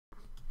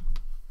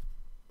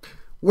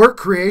Were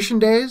creation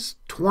days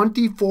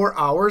 24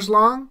 hours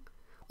long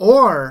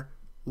or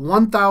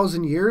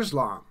 1,000 years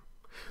long?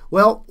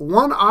 Well,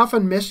 one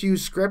often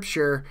misused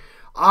scripture,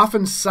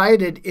 often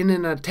cited in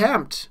an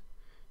attempt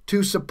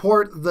to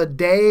support the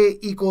day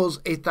equals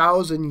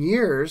 1,000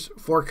 years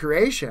for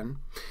creation,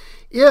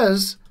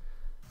 is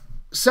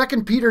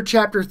 2 Peter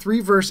chapter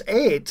 3, verse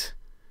 8,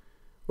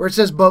 where it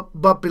says,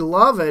 But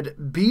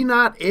beloved, be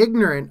not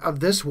ignorant of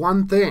this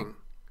one thing,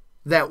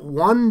 that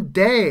one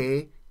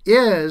day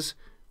is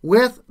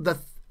with the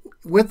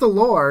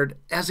Lord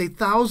as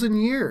 1,000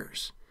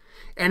 years,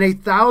 and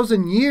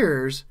 1,000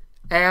 years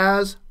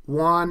as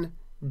one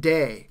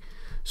day.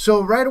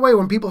 So right away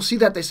when people see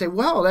that, they say,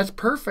 well, that's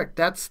perfect.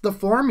 That's the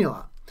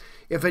formula.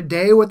 If a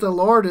day with the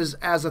Lord is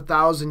as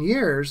 1,000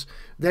 years,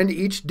 then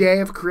each day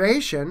of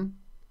creation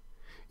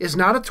is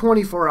not a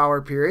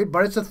 24-hour period,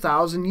 but it's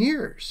 1,000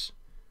 years.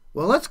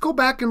 Well, let's go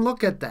back and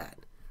look at that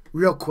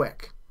real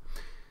quick.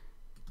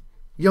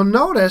 You'll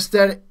notice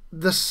that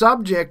the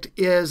subject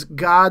is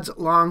God's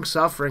long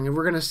suffering, and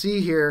we're going to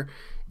see here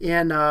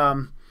in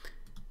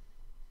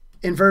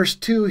verse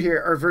 2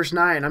 here, or verse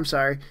 9, I'm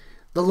sorry.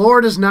 The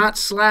Lord is not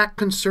slack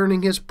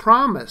concerning his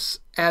promise,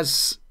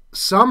 as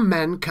some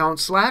men count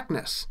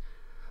slackness,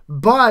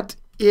 but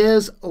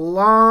is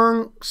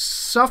long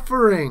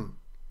suffering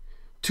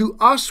to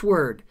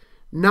usward,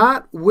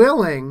 not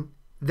willing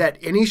that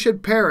any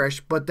should perish,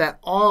 but that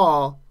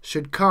all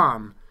should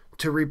come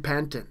to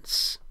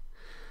repentance.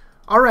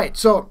 All right,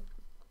 so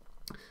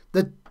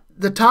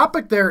the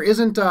topic there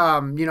isn't,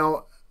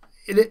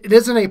 it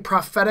isn't a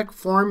prophetic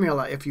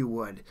formula, if you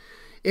would.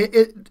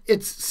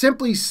 It's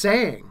simply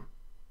saying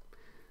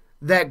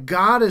that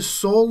God is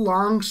so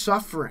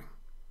long-suffering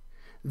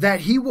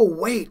that he will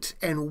wait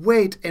and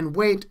wait and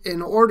wait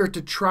in order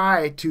to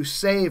try to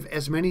save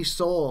as many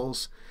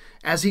souls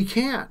as he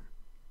can.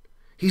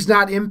 He's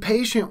not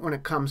impatient when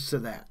it comes to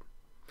that.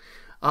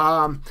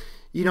 And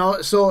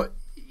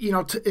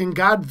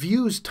God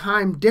views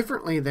time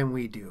differently than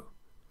we do.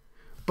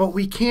 But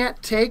we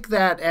can't take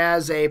that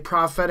as a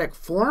prophetic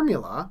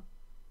formula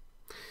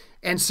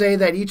and say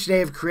that each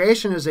day of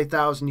creation is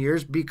 1,000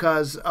 years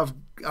because of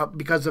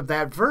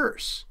that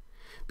verse.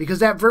 Because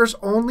that verse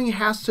only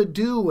has to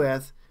do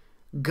with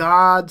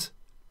God's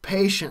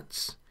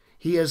patience.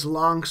 He is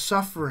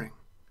long-suffering.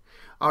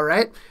 All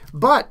right?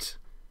 But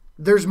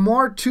there's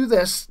more to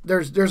this.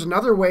 There's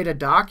another way to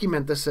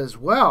document this as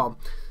well.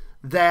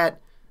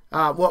 That,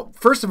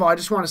 first of all, I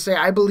just want to say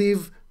I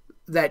believe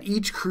that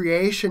each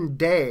creation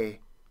day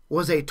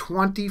was a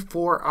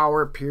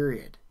 24-hour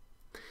period.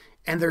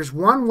 And there's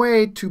one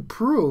way to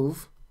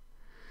prove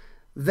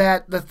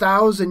that the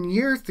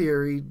 1,000-year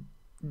theory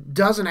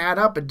doesn't add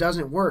up, it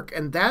doesn't work,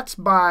 and that's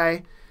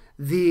by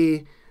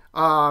the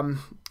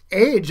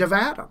age of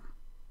Adam.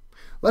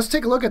 Let's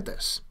take a look at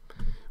this.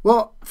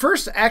 Well,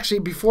 first,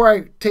 actually, before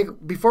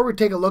we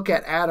take a look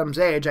at Adam's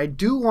age, I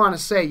do want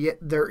to say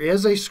there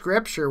is a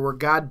scripture where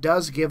God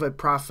does give a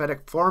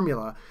prophetic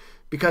formula,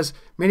 because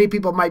many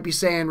people might be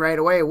saying right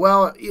away,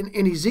 well,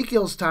 in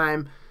Ezekiel's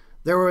time,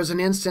 there was an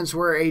instance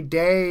where a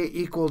day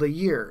equaled a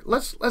year.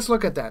 Let's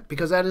look at that,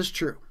 because that is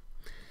true.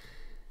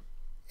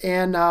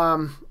 And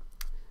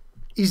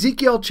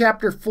Ezekiel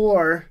chapter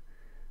 4,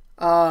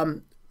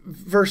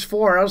 verse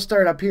 4, I'll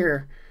start up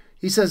here.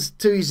 He says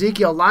to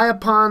Ezekiel, lie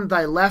upon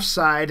thy left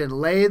side and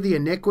lay the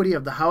iniquity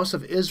of the house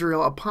of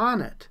Israel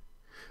upon it.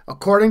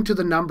 According to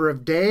the number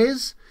of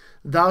days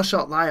thou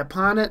shalt lie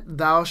upon it,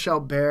 thou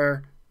shalt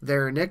bear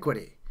their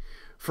iniquity.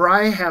 For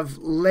I have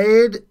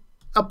laid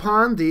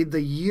upon thee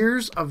the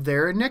years of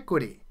their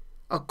iniquity,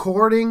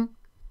 according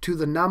to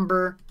the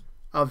number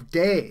of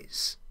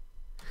days.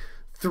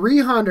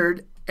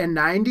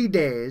 390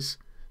 days,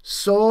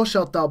 so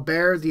shalt thou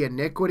bear the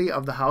iniquity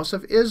of the house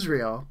of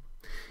Israel.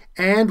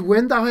 And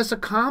when thou hast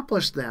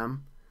accomplished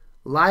them,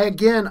 lie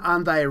again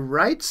on thy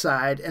right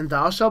side, and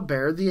thou shalt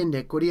bear the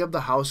iniquity of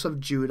the house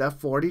of Judah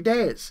 40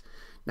 days.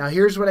 Now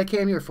here's what I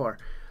came here for.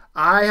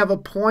 I have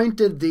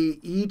appointed thee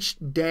each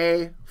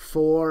day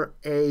for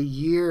a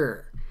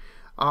year.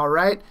 All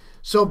right?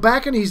 So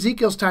back in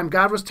Ezekiel's time,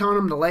 God was telling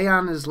him to lay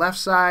on his left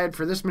side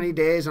for this many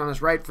days, on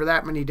his right for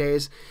that many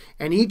days,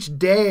 and each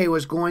day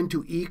was going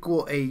to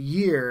equal a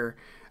year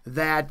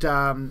that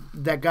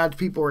God's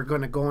people were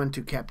going to go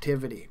into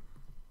captivity.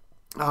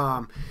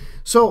 But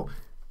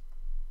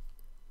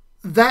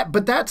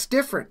that's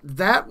different.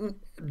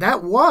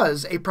 That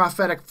was a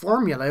prophetic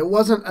formula. It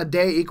wasn't a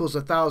day equals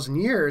 1,000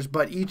 years,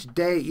 but each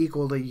day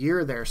equaled a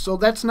year there. So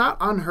that's not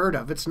unheard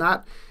of. It's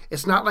not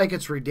like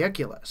it's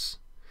ridiculous.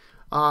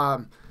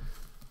 But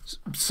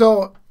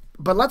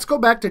let's go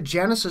back to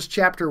Genesis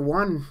chapter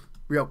 1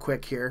 real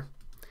quick here.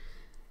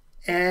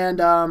 And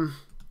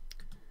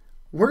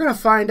we're going to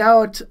find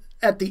out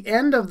at the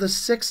end of the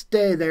 6th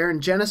day there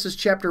in Genesis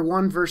chapter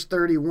 1, verse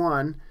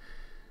 31,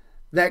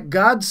 that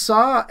God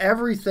saw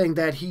everything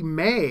that he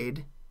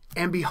made,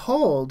 and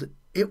behold,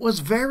 it was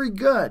very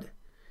good.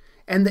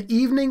 And the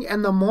evening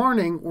and the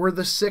morning were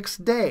the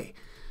 6th day.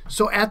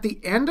 So at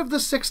the end of the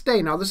 6th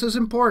day, now this is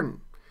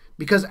important,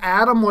 because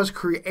Adam was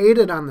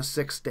created on the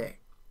 6th day.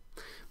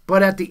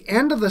 But at the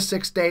end of the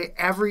sixth day,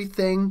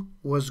 everything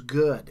was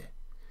good.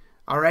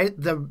 All right?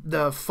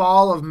 The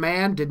fall of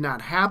man did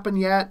not happen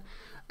yet.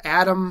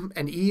 Adam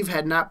and Eve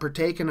had not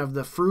partaken of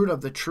the fruit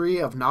of the tree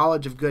of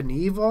knowledge of good and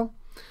evil.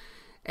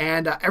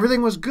 And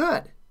everything was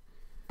good.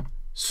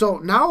 So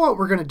now what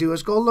we're going to do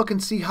is go look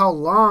and see how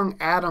long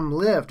Adam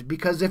lived.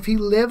 Because if he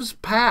lives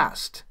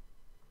past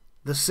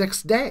the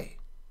sixth day,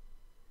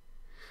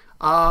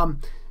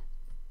 then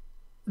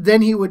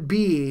he would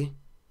be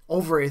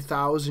over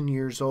 1,000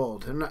 years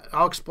old. And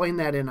I'll explain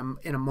that in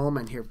a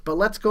moment here. But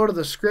let's go to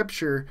the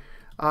scripture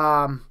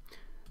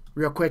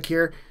real quick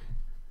here.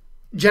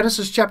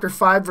 Genesis chapter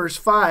 5, verse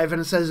 5, and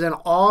it says, "And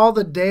all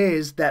the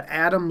days that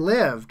Adam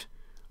lived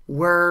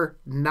were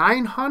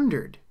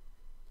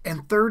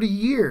 930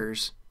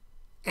 years,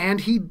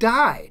 and he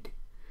died."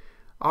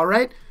 All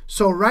right?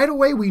 So right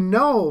away we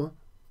know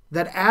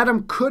that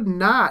Adam could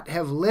not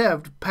have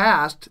lived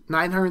past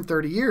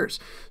 930 years.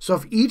 So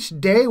if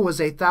each day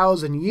was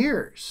 1,000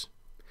 years,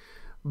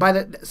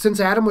 since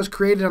Adam was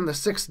created on the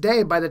sixth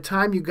day, by the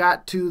time you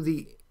got to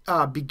the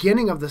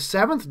beginning of the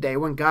seventh day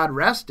when God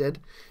rested,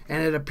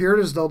 and it appeared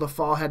as though the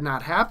fall had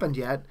not happened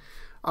yet,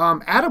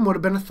 Adam would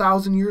have been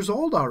 1,000 years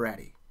old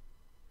already.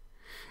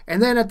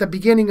 And then at the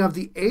beginning of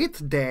the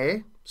eighth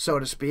day, so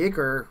to speak,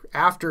 or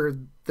after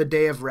the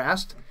day of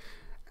rest,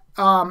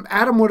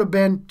 Adam would have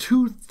been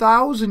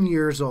 2,000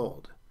 years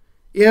old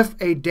if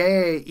a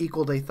day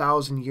equaled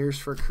 1,000 years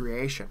for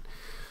creation.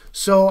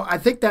 So I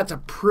think that's a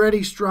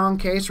pretty strong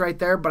case right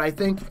there. But I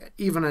think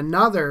even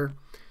another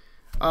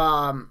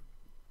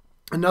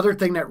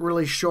thing that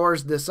really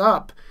shores this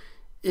up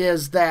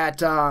is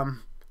that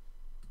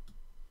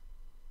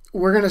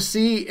we're going to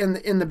see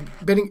in the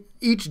beginning,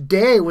 each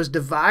day was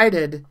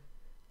divided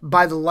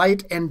by the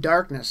light and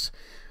darkness.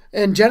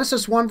 In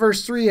Genesis 1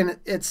 verse 3, and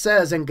it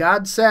says, "And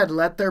God said,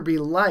 let there be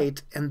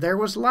light, and there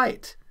was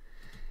light.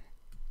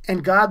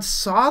 And God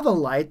saw the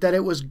light, that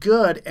it was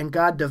good, and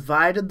God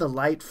divided the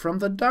light from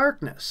the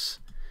darkness.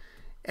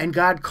 And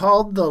God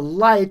called the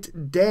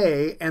light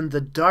day, and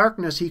the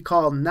darkness he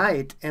called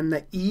night. And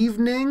the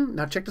evening,"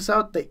 now check this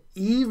out, "the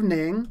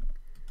evening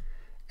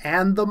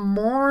and the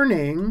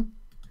morning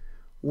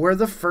were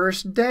the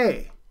first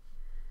day."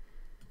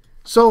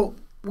 So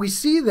we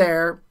see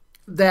there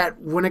that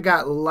when it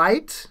got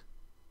light,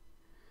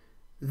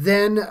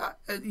 then,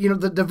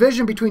 the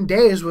division between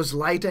days was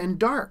light and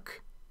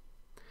dark.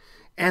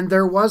 And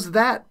there was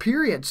that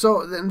period.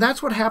 So and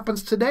that's what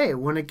happens today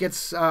when it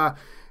gets,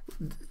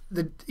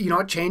 it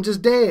changes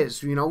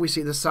days. We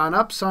see the sun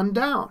up, sun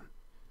down.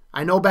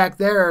 I know back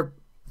there,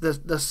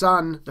 the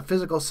sun, the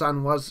physical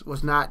sun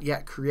was not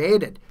yet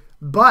created.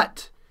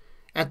 But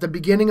at the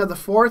beginning of the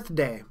fourth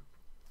day,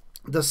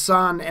 the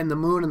sun and the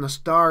moon and the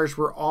stars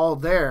were all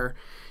there.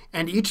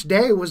 And each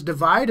day was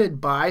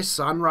divided by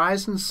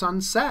sunrise and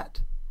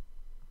sunset,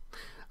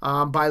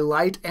 by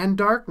light and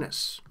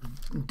darkness,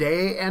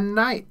 day and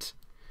night.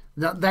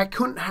 Now, that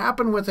couldn't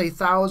happen with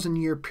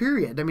 1,000-year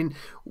period. I mean,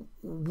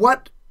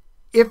 what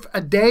if a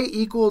day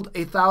equaled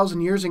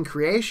 1,000 years in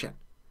creation?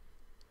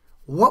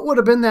 What would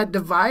have been that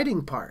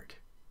dividing part?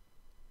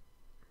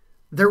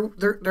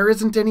 There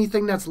isn't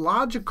anything that's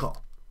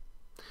logical.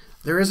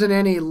 There isn't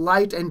any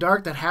light and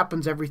dark that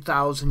happens every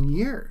 1,000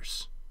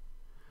 years.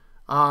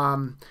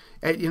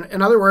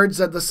 In other words,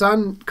 that the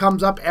sun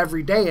comes up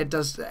every day. It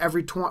does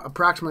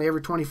approximately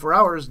every 24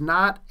 hours,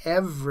 not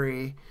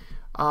every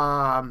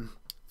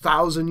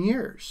 1,000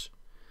 years.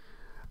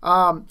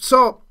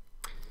 So,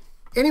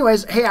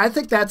 anyways, hey, I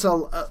think that's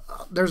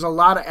there's a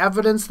lot of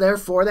evidence there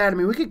for that. I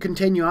mean, we could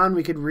continue on.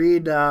 We could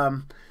read, there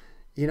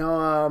you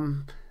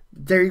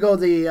go.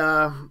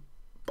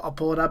 I'll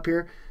pull it up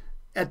here.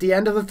 At the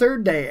end of the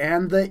third day,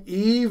 and the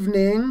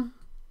evening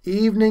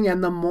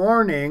and the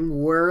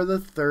morning were the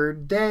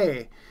third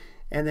day.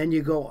 And then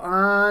you go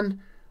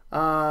on.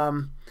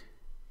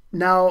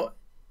 Now,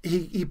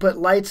 he put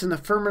lights in the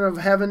firmament of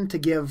heaven to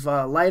give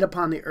light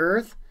upon the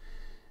earth,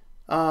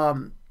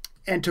 and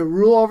to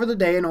rule over the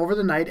day and over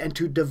the night, and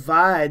to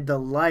divide the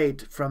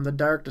light from the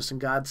darkness. And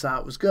God saw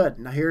it was good.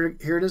 Now here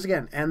it is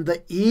again. And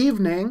the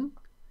evening,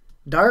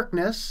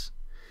 darkness,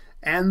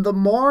 and the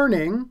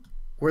morning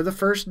were the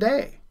first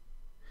day.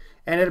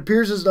 And it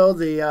appears as though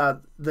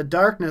the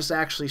darkness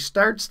actually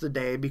starts the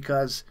day,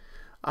 because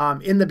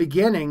in the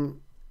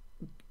beginning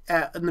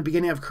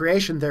of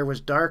creation there was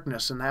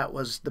darkness, and that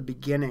was the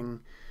beginning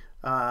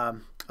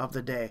of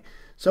the day.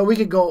 So we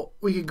could go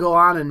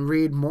on and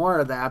read more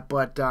of that,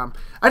 but I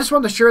just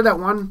wanted to share that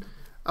one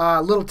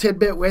little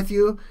tidbit with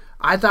you.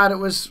 I thought it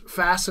was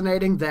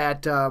fascinating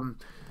that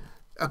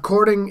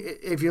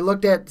if you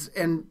looked at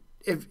and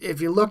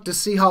if you look to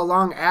see how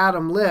long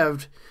Adam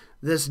lived,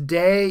 this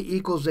day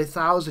equals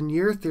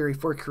 1,000-year theory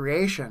for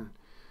creation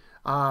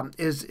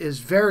is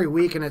very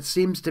weak, and it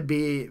seems to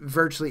be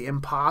virtually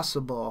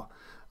impossible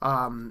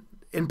to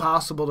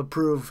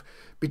prove.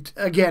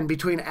 Again,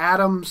 between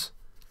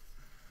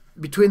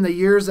the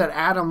years that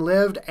Adam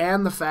lived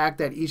and the fact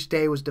that each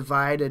day was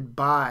divided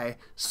by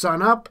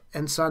sun up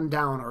and sun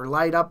down, or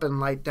light up and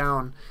light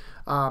down.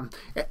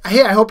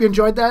 Hey, I hope you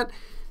enjoyed that.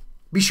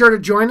 Be sure to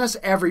join us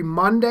every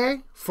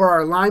Monday for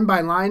our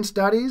line-by-line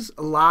studies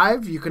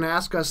live. You can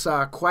ask us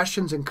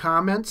questions and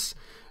comments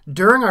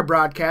during our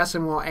broadcast,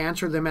 and we'll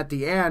answer them at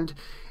the end.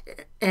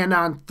 And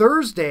on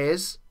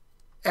Thursdays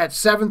at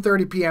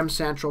 7:30 p.m.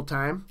 Central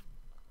Time,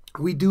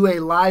 we do a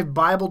live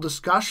Bible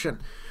discussion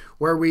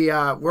where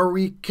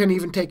we can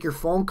even take your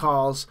phone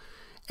calls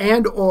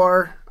and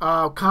or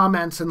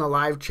comments in the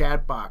live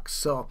chat box.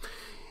 So,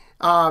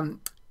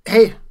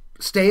 hey,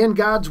 stay in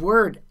God's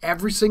Word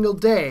every single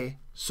day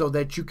so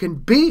that you can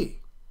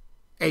be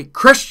a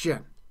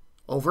Christian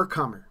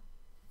overcomer.